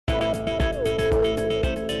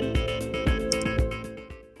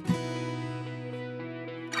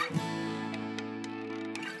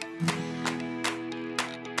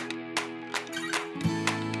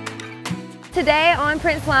today on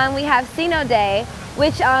Prince Line we have CINO Day,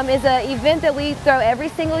 which is an event that we throw every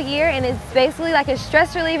single year, and it's basically like a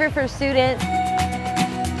stress reliever for students.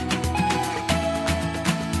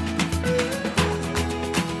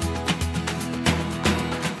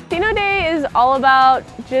 CINO Day is all about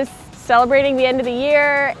just celebrating the end of the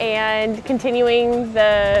year and continuing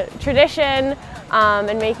the tradition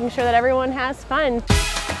and making sure that everyone has fun.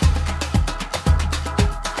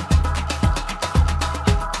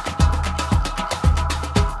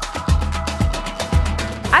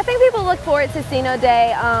 I think people look forward to CINO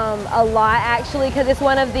Day a lot, actually, because it's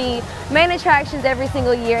one of the main attractions every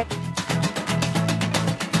single year.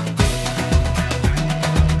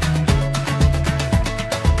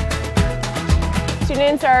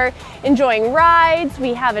 Students are enjoying rides,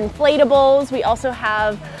 we have inflatables, we also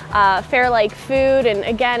have fair-like food, and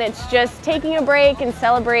again, it's just taking a break and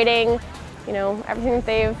celebrating, you know, everything that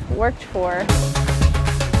they've worked for.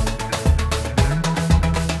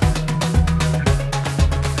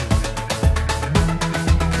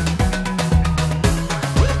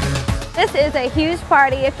 This is a huge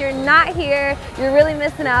party. If you're not here, you're really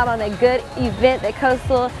missing out on a good event that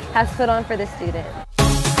Coastal has put on for the students.